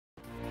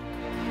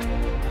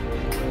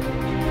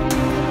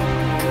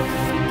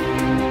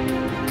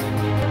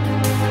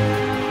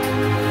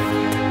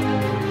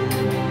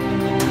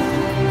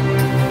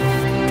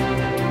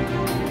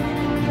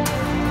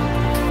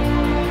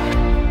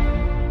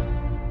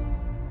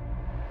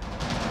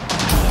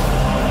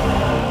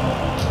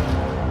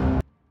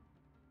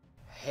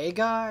Hey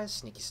guys,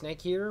 Sneaky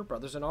Snake here,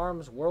 Brothers in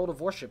Arms, World of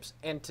Warships,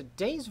 and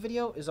today's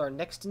video is our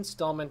next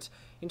installment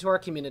into our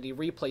community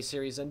replay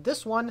series, and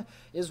this one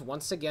is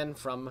once again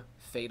from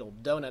Fatal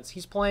Donuts.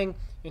 He's playing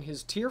in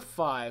his Tier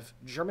 5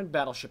 German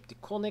battleship, the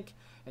Konig,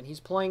 and he's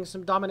playing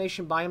some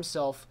domination by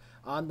himself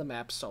on the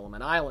map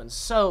Solomon Islands.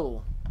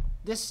 So,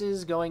 this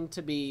is going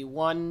to be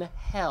one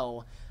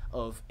hell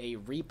of a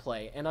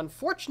replay, and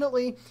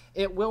unfortunately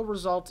it will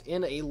result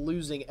in a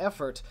losing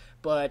effort,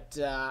 but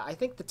I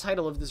think the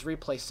title of this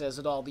replay says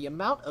it all. The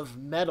amount of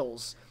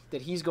medals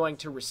that he's going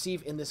to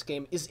receive in this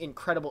game is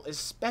incredible,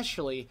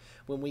 especially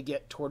when we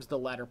get towards the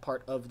latter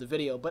part of the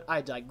video, but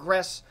I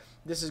digress.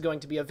 This is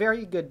going to be a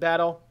very good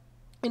battle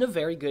in a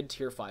very good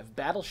Tier 5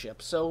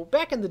 battleship. So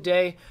back in the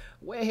day,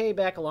 way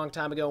back a long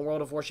time ago in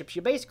World of Warships,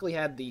 you basically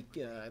had the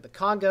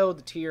Congo,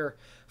 the Tier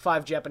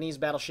 5 Japanese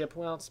battleship,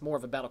 well, it's more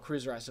of a battle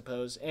cruiser, I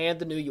suppose, and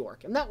the New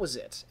York, and that was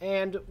it.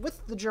 And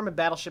with the German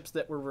battleships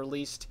that were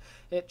released,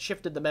 it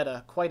shifted the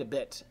meta quite a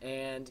bit.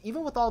 And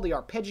even with all the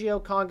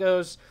Arpeggio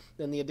Congos,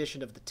 then the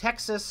addition of the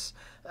Texas,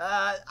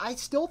 I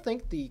still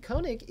think the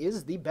König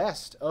is the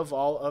best of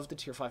all of the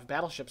Tier 5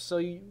 battleships. So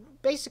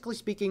basically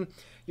speaking,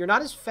 you're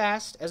not as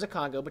fast as a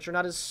Congo, but you're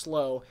not as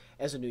slow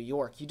as a New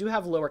York. You do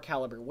have lower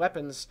caliber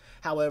weapons.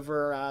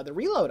 However, the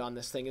reload on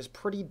this thing is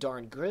pretty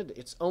darn good.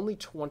 It's only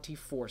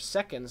 24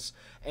 seconds,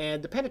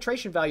 and the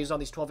penetration values on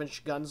these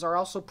 12-inch guns are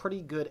also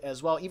pretty good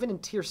as well. Even in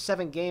Tier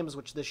 7 games,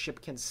 which this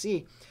ship can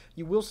see,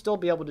 you will still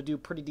be able to do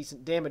pretty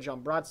decent damage on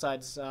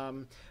broadsides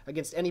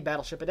against any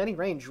battleship at any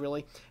range,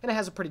 really, and it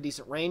has a pretty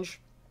decent range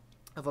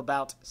of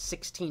about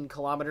 16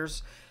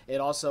 kilometers.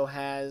 It also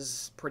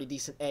has pretty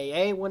decent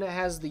AA when it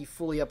has the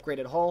fully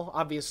upgraded hull.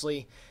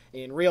 Obviously,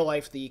 in real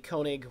life, the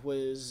Konig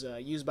was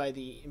used by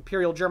the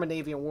Imperial German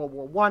Navy in World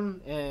War I,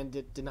 and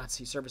it did not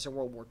see service in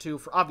World War II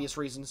for obvious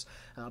reasons.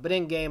 But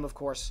in-game, of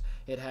course,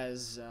 it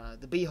has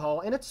the B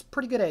hull, and it's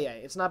pretty good AA.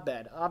 It's not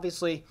bad.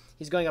 Obviously,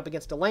 he's going up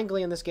against a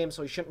Langley in this game,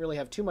 so he shouldn't really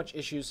have too much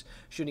issues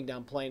shooting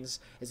down planes,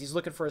 as he's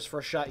looking for his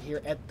first shot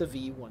here at the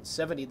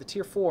V-170, the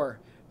Tier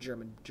 4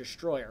 German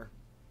destroyer.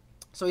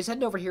 So he's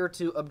heading over here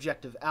to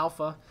Objective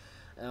Alpha.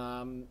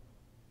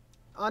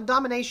 On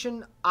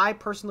domination, I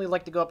personally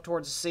like to go up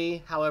towards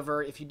C.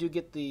 However, if you do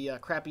get the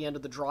crappy end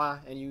of the draw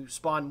and you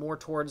spawn more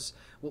towards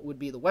what would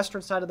be the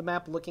western side of the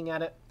map looking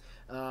at it,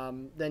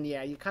 then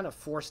yeah, you kind of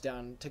forced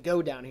down to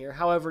go down here.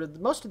 However,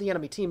 most of the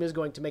enemy team is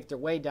going to make their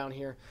way down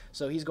here,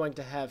 so he's going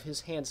to have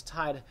his hands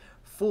tied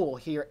full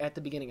here at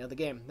the beginning of the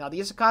game. Now, the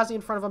Isakaze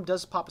in front of him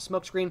does pop a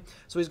smoke screen,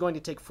 so he's going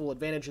to take full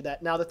advantage of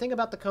that. Now, the thing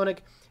about the König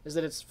is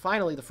that it's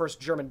finally the first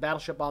German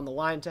battleship on the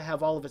line to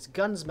have all of its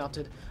guns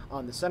mounted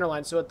on the center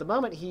line. So at the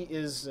moment, he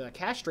is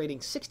castrating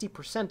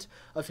 60%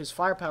 of his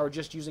firepower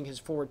just using his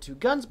forward two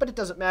guns, but it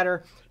doesn't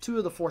matter. 2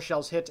 of the 4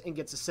 shells hit and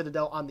gets a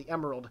Citadel on the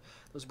Emerald.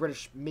 Those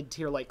British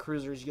mid-tier light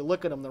cruisers, you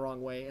look at them the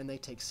wrong way and they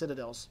take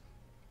Citadels.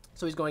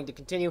 So he's going to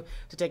continue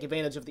to take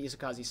advantage of the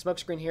Isakaze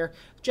smokescreen here.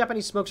 The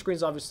Japanese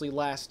smokescreens obviously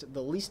last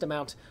the least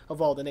amount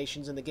of all the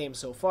nations in the game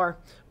so far,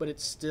 but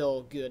it's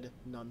still good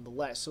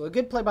nonetheless. So a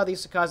good play by the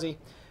Isakaze.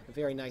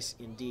 Very nice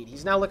indeed.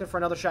 He's now looking for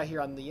another shot here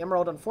on the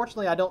Emerald.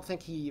 Unfortunately, I don't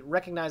think he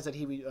recognized that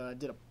he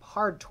did a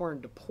hard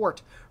turn to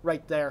port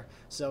right there,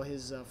 so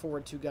his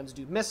forward 2 guns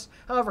do miss.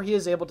 However, he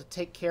is able to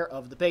take care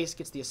of the base,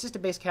 gets the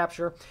assisted base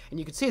capture, and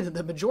you can see that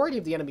the majority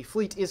of the enemy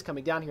fleet is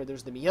coming down here.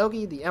 There's the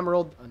Miyogi, the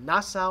Emerald, a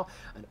Nassau,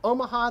 an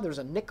Omaha. There's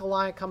a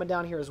Nikolai coming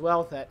down here as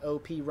well, that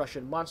OP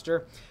Russian monster.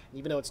 And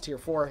even though it's Tier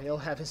 4, he'll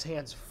have his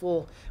hands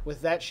full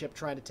with that ship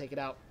trying to take it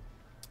out.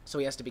 So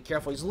he has to be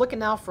careful. He's looking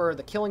now for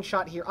the killing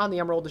shot here on the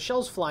Emerald. The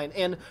shell's flying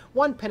in.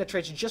 1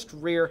 penetrates just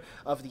rear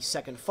of the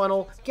second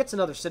funnel. Gets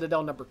another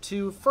Citadel, number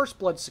 2. First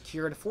blood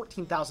secured.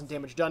 14,000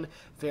 damage done.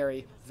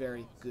 Very,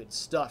 very good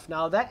stuff.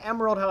 Now, that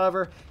Emerald,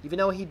 however, even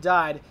though he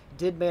died,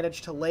 did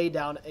manage to lay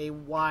down a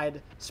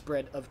wide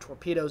spread of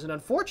torpedoes. And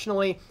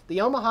unfortunately, the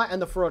Omaha and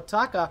the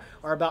Furutaka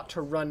are about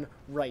to run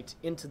right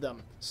into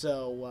them.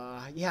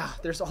 So, yeah,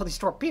 there's all these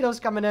torpedoes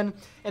coming in.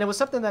 And it was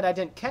something that I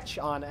didn't catch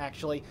on,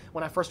 actually,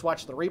 when I first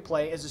watched the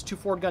replay, as his 2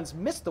 forward guns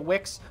miss the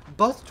wicks.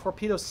 Both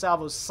torpedo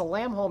salvos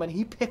slam home, and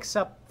he picks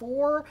up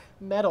 4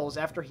 medals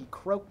after he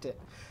croaked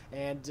it.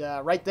 And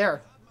right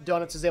there,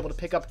 Donuts is able to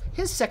pick up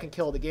his second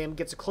kill of the game,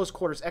 gets a close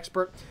quarters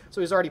expert,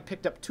 so he's already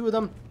picked up 2 of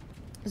them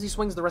as he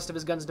swings the rest of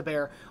his guns to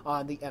bear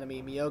on the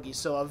enemy Miyogi.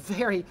 So a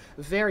very,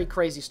 very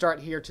crazy start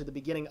here to the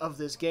beginning of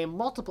this game.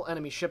 Multiple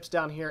enemy ships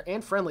down here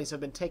and friendlies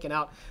have been taken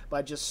out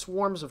by just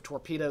swarms of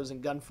torpedoes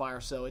and gunfire.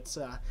 So it's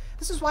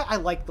this is why I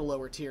like the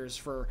lower tiers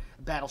for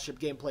battleship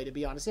gameplay, to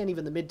be honest, and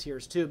even the mid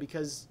tiers too,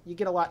 because you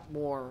get a lot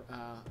more,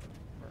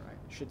 or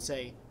I should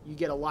say, you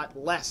get a lot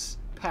less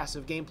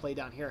passive gameplay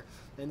down here,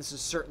 and this is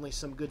certainly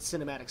some good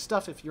cinematic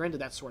stuff if you're into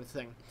that sort of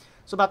thing.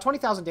 So about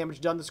 20,000 damage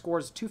done. The score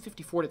is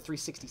 254 to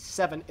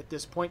 367 at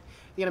this point.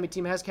 The enemy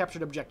team has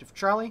captured Objective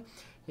Charlie.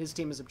 His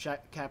team has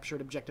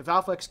captured Objective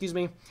Alpha,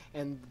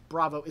 and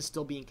Bravo is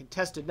still being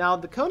contested. Now,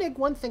 the Konig,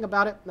 one thing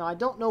about it, now I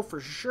don't know for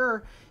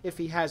sure if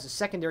he has a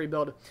secondary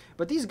build,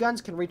 but these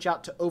guns can reach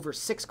out to over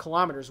 6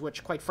 kilometers,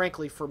 which, quite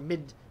frankly, for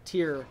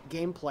mid-tier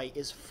gameplay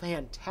is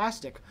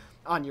fantastic.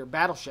 on your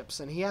battleships.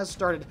 And he has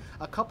started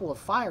a couple of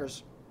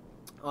fires,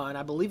 and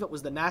I believe it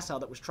was the Nassau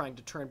that was trying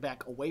to turn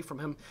back away from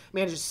him.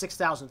 Manages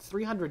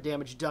 6,300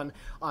 damage done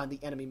on the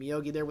enemy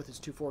Myogi there with his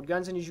 2 forward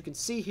guns. And as you can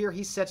see here,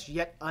 he sets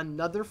yet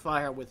another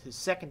fire with his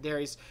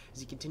secondaries as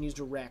he continues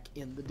to rack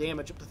in the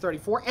damage up to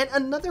 34. And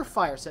another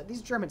fire set.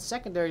 These German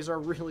secondaries are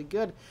really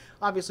good.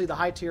 Obviously, the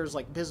high tiers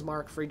like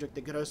Bismarck, Friedrich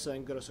the Grosse,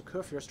 and Grosse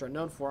Kurfürst are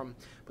known for them,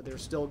 but they're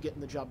still getting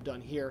the job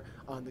done here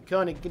on the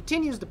Konig.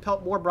 Continues to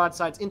pelt more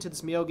broadsides into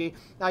this Myogi.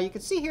 Now, you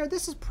can see here,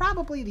 this is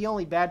probably the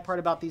only bad part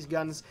about these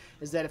guns,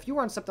 is that if you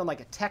were on something like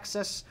a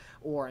Texas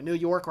or a New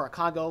York or a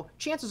Congo,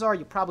 chances are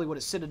you probably would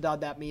have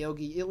citadelled that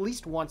Myogi at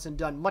least once and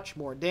done much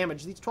more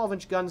damage. These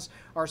 12-inch guns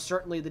are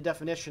certainly the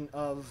definition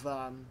of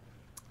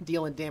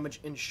dealing damage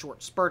in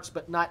short spurts,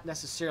 but not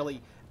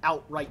necessarily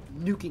outright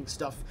nuking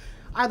stuff.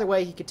 Either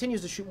way, he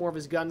continues to shoot more of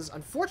his guns.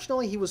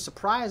 Unfortunately, he was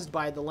surprised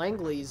by the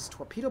Langley's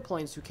torpedo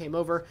planes who came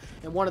over,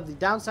 and one of the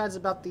downsides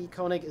about the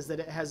Konig is that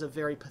it has a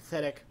very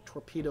pathetic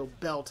torpedo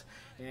belt.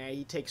 And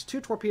he takes 2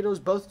 torpedoes,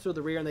 both to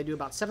the rear, and they do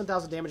about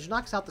 7,000 damage,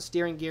 knocks out the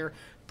steering gear,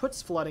 puts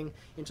flooding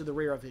into the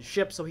rear of his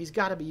ship, so he's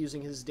got to be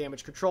using his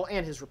damage control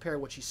and his repair,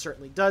 which he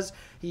certainly does.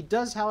 He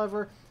does,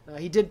 however,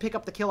 he did pick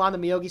up the kill on the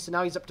Myogi, so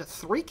now he's up to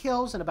 3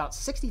 kills and about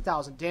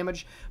 60,000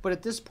 damage, but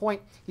at this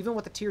point, even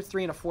with a tier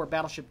 3 and a 4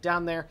 battleship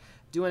down there,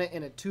 doing it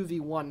in a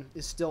 2v1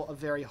 is still a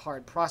very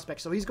hard prospect.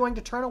 So he's going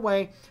to turn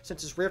away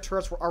since his rear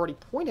turrets were already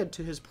pointed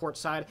to his port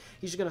side.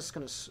 He's just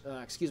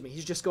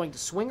going to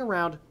swing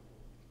around.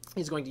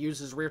 He's going to use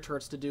his rear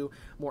turrets to do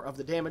more of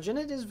the damage, and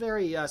it is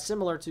very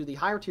similar to the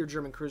higher tier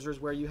German cruisers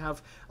where you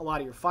have a lot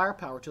of your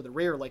firepower to the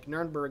rear like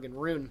Nuremberg and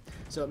Rune,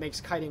 so it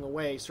makes kiting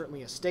away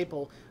certainly a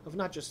staple of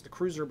not just the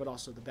cruiser but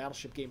also the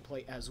battleship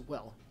gameplay as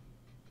well.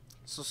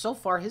 So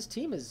far, his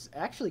team is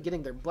actually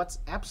getting their butts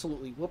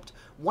absolutely whooped.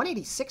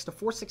 186 to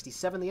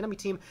 467. The enemy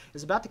team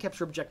is about to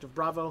capture Objective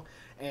Bravo,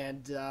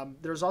 and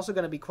there's also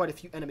going to be quite a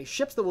few enemy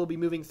ships that will be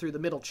moving through the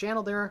middle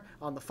channel there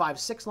on the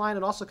 5-6 line,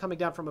 and also coming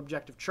down from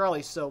Objective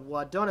Charlie. So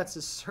Donuts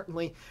is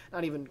certainly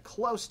not even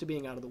close to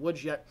being out of the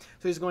woods yet.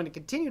 So he's going to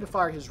continue to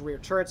fire his rear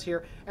turrets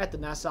here at the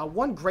Nassau.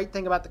 One great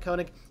thing about the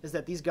Konig is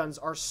that these guns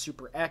are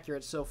super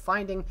accurate, so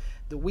finding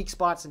the weak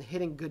spots and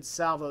hitting good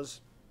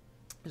salvos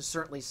is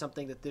certainly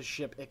something that this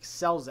ship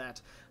excels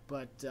at,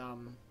 but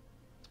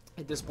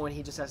at this point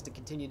he just has to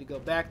continue to go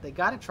back. They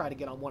got to try to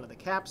get on one of the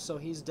caps, so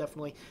he's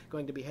definitely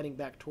going to be heading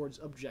back towards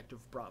Objective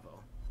Bravo.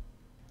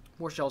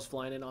 More shells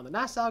flying in on the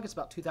Nassau, gets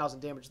about 2,000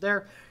 damage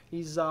there.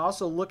 He's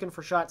also looking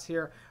for shots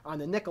here on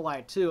the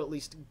Nikolai too, at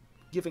least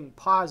giving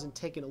pause and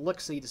taking a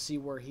look-see to see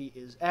where he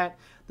is at.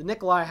 The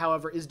Nikolai,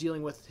 however, is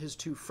dealing with his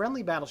 2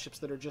 friendly battleships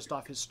that are just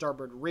off his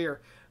starboard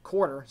rear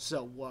quarter,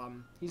 so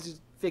he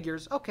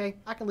figures, okay,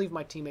 I can leave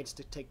my teammates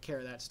to take care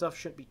of that stuff.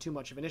 Shouldn't be too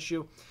much of an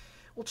issue.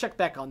 We'll check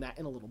back on that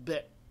in a little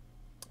bit.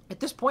 At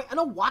this point, an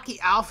Iwaki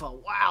Alpha.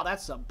 Wow,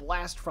 that's a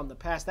blast from the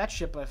past. That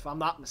ship, if I'm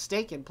not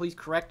mistaken, please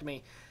correct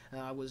me,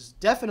 was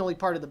definitely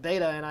part of the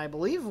beta, and I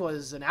believe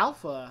was an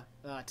alpha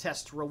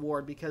test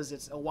reward because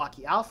it's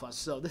Iwaki Alpha.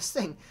 So this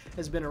thing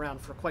has been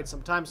around for quite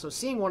some time. So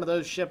seeing one of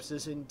those ships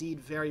is indeed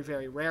very,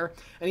 very rare.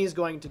 And he's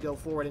going to go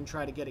forward and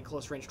try to get a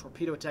close-range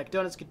torpedo attack.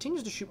 Donuts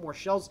continues to shoot more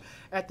shells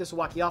at this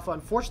Iwaki Alpha.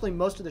 Unfortunately,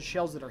 most of the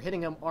shells that are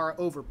hitting him are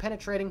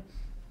over-penetrating.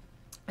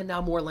 And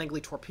now more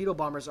Langley torpedo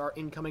bombers are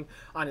incoming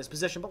on his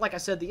position. But like I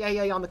said, the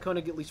AA on the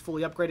Konig, at least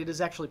fully upgraded,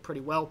 is actually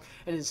pretty well.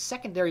 And his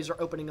secondaries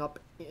are opening up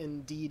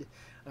indeed.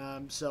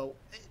 So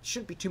it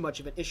shouldn't be too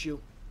much of an issue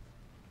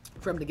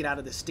for him to get out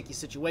of this sticky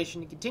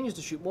situation. He continues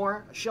to shoot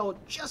more. A shell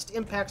just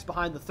impacts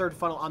behind the 3rd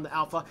funnel on the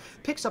Alpha.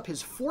 Picks up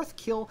his 4th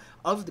kill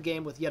of the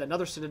game with yet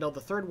another Citadel, the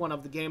 3rd one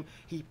of the game.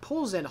 He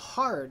pulls in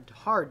hard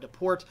to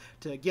port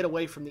to get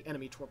away from the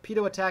enemy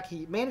torpedo attack.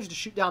 He managed to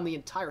shoot down the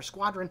entire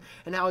squadron,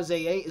 and now his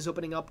AA is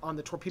opening up on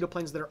the torpedo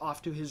planes that are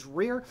off to his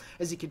rear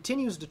as he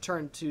continues to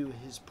turn to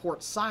his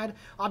port side.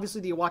 Obviously,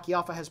 the Iwaki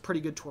Alpha has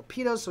pretty good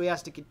torpedoes, so he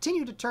has to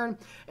continue to turn,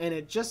 and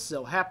it just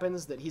so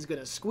happens that he's going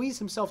to squeeze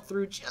himself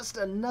through just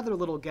another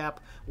little gap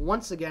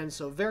once again,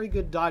 so very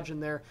good dodge in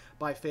there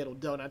by Fatal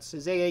Donuts.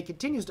 His AA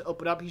continues to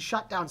open up. He's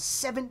shot down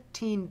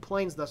 17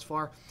 planes thus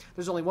far.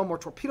 There's only one more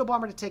torpedo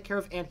bomber to take care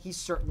of, and he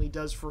certainly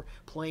does for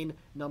plane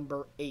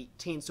number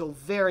 18. So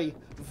very,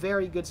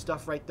 very good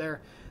stuff right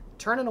there.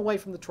 Turning away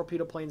from the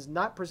torpedo planes,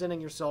 not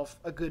presenting yourself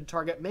a good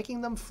target,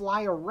 making them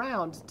fly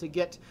around to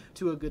get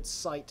to a good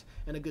site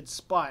and a good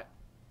spot.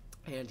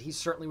 And he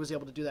certainly was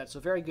able to do that.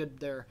 So very good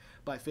there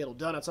by Fatal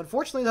Donuts.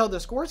 Unfortunately, though, the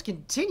scores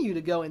continue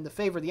to go in the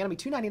favor of the enemy.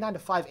 299 to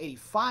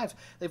 585.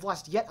 They've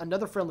lost yet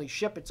another friendly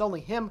ship. It's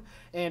only him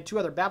and 2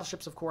 other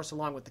battleships, of course,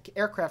 along with the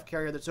aircraft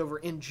carrier that's over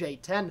in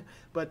J10.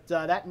 But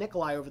that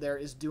Nikolai over there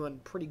is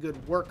doing pretty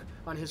good work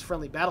on his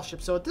friendly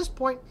battleship. So at this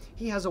point,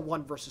 he has a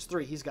 1 versus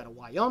 3. He's got a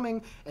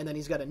Wyoming, and then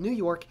he's got a New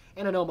York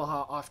and an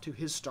Omaha off to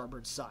his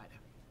starboard side.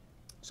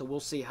 So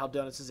we'll see how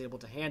Donuts is able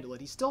to handle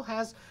it. He still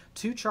has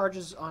 2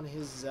 charges on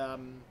his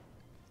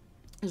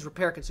his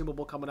repair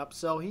consumable coming up,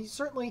 so he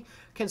certainly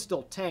can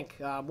still tank.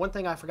 One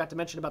thing I forgot to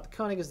mention about the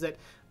Konig is that,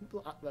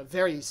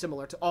 very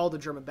similar to all the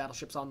German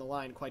battleships on the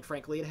line, quite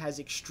frankly, it has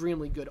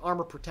extremely good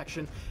armor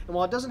protection, and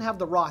while it doesn't have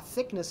the raw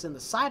thickness in the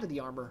side of the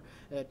armor,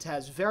 it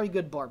has very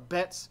good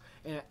barbettes,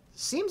 and it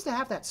seems to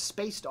have that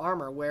spaced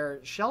armor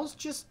where shells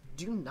just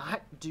do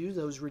not do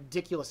those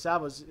ridiculous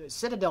salvos.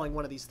 Citadeling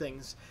one of these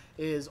things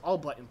is all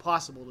but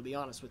impossible, to be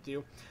honest with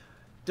you.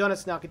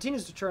 Donuts now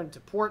continues to turn to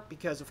port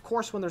because, of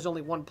course, when there's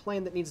only one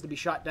plane that needs to be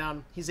shot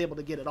down, he's able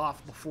to get it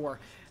off before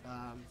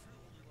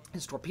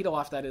his torpedo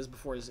off, that is,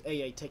 before his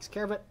AA takes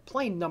care of it.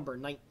 Plane number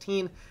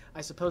 19.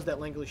 I suppose that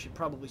Langley should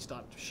probably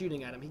stop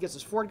shooting at him. He gets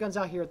his forward guns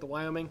out here at the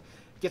Wyoming,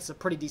 gets a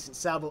pretty decent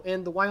salvo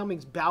in. The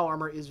Wyoming's bow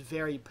armor is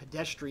very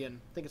pedestrian.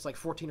 I think it's like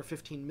 14 or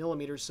 15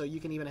 millimeters, so you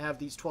can even have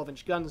these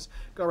 12-inch guns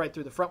go right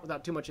through the front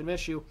without too much of an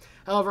issue.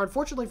 However,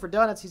 unfortunately for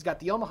Donuts, he's got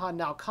the Omaha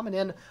now coming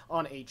in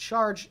on a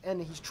charge,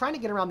 and he's trying to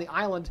get around the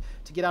island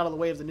to get out of the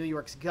way of the New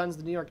York's guns.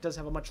 The New York does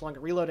have a much longer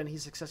reload, and he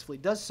successfully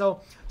does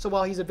so. So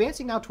while he's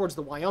advancing now towards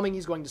the Wyoming,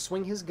 he's going to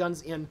swing his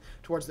guns in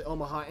towards the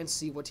Omaha and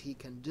see what he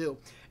can do.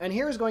 And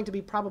here is going to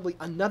be probably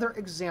another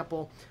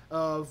example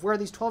of where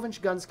these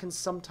 12-inch guns can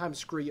sometimes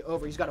screw you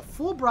over. He's got a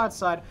full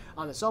broadside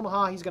on this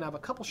Omaha. He's going to have a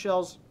couple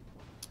shells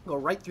go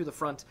right through the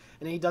front,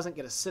 and he doesn't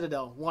get a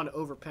Citadel 1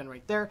 overpen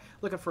right there.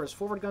 Looking for his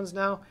forward guns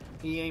now.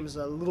 He aims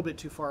a little bit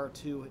too far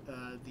to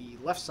the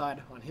left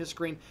side on his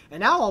screen, and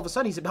now all of a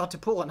sudden he's about to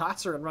pull an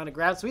Hotzer and run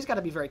aground, so he's got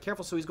to be very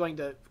careful. So he's going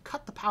to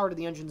cut the power to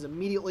the engines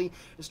immediately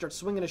and start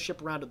swinging his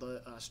ship around to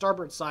the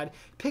starboard side.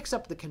 Picks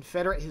up the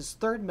Confederate, his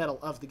third medal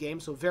of the game,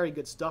 so very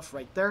good stuff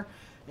right there.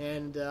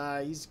 And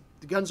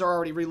the guns are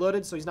already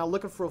reloaded, so he's now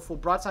looking for a full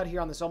broadside here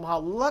on this Omaha.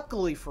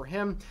 Luckily for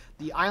him,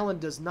 the island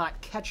does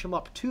not catch him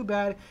up too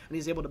bad, and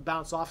he's able to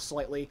bounce off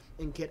slightly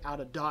and get out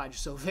of dodge.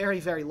 So very,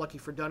 very lucky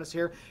for Donuts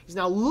here. He's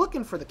now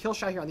looking for the kill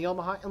shot here on the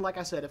Omaha, and like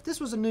I said, if this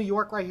was in New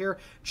York right here,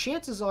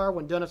 chances are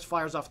when Donuts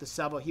fires off the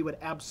salvo, he would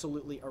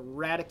absolutely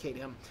eradicate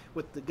him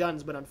with the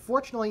guns. But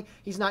unfortunately,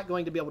 he's not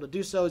going to be able to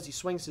do so as he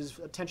swings his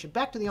attention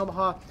back to the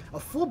Omaha. A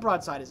full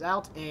broadside is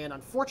out, and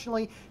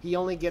unfortunately, he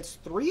only gets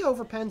 3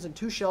 overpens and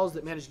 2 shells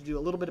that manage to do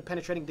a little bit of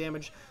penetrating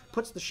damage,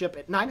 puts the ship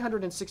at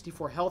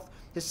 964 health.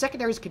 His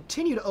secondaries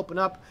continue to open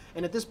up,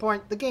 and at this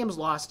point, the game's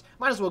lost.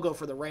 Might as well go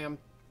for the ram.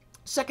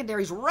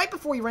 Secondaries, right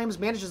before he rams,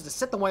 manages to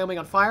set the Wyoming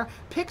on fire,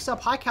 picks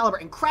up high caliber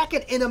and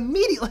Kraken, and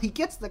immediately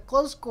gets the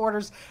close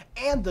quarters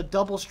and the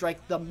double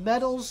strike. The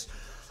medals.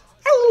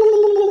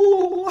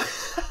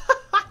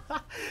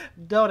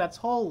 Donuts,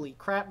 holy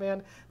crap,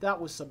 man. That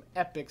was some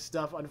epic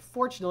stuff.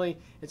 Unfortunately,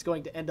 it's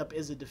going to end up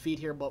as a defeat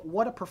here, but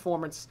what a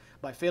performance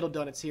by Fatal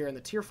Donuts here in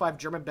the Tier 5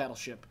 German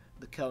battleship,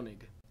 the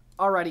Konig.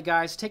 Alrighty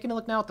guys, taking a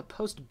look now at the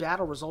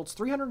post-battle results.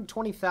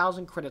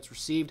 320,000 credits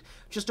received,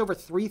 just over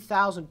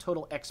 3,000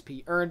 total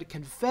XP earned.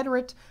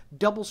 Confederate,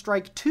 Double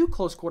Strike, 2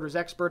 Close Quarters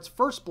Experts,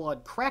 First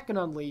Blood, Kraken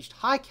Unleashed,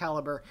 High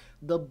Caliber,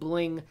 the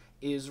bling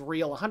is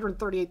real.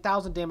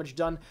 138,000 damage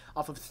done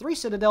off of 3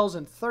 Citadels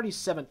and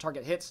 37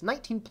 target hits.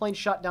 19 planes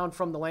shot down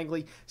from the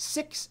Langley.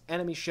 6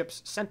 enemy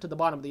ships sent to the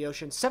bottom of the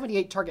ocean.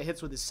 78 target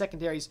hits with his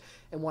secondaries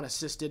and 1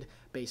 assisted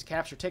base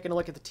capture. Taking a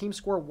look at the team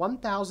score,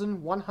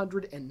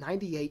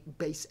 1,198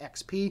 base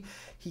XP.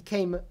 He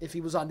came, if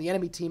he was on the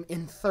enemy team,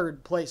 in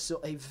 3rd place.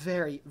 So a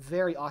very,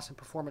 very awesome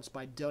performance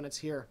by Donuts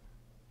here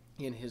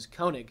in his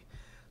Konig.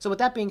 So with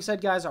that being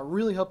said, guys, I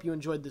really hope you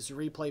enjoyed this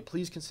replay.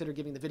 Please consider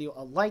giving the video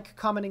a like,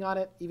 commenting on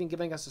it, even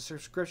giving us a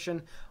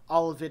subscription.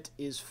 All of it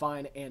is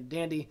fine and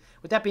dandy.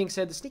 With that being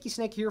said, the Sneaky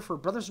Snake here for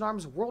Brothers in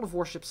Arms World of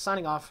Warships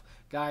signing off.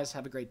 Guys,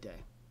 have a great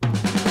day.